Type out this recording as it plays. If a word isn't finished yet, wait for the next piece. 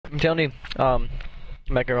I'm telling you,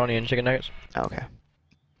 macaroni and chicken nuggets. Okay.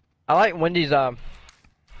 I like Wendy's. I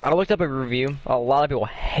looked up a review. A lot of people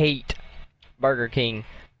hate Burger King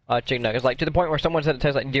chicken nuggets, like to the point where someone said it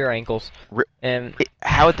tastes like deer ankles. And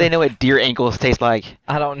How would they know what deer ankles taste like?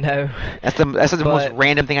 I don't know. That's the most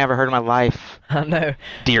random thing I ever heard in my life. I know.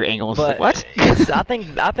 Deer ankles. But What? I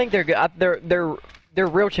think they're good. They're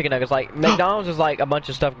real chicken nuggets. Like McDonald's is like a bunch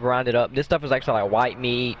of stuff grinded up. This stuff is actually like white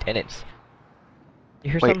meat, and it's.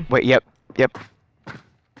 You hear something? Wait. Yep.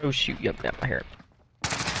 Oh shoot! Yep. I hear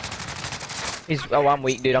it. Oh, I'm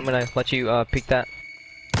weak, dude. I'm gonna let you pick that.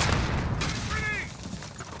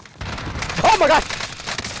 Oh my god!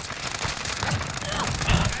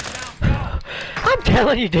 I'm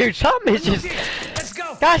telling you, dude, something is just. Let's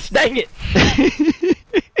go. Gosh dang it!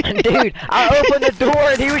 Dude, I opened the door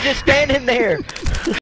and he was just standing there.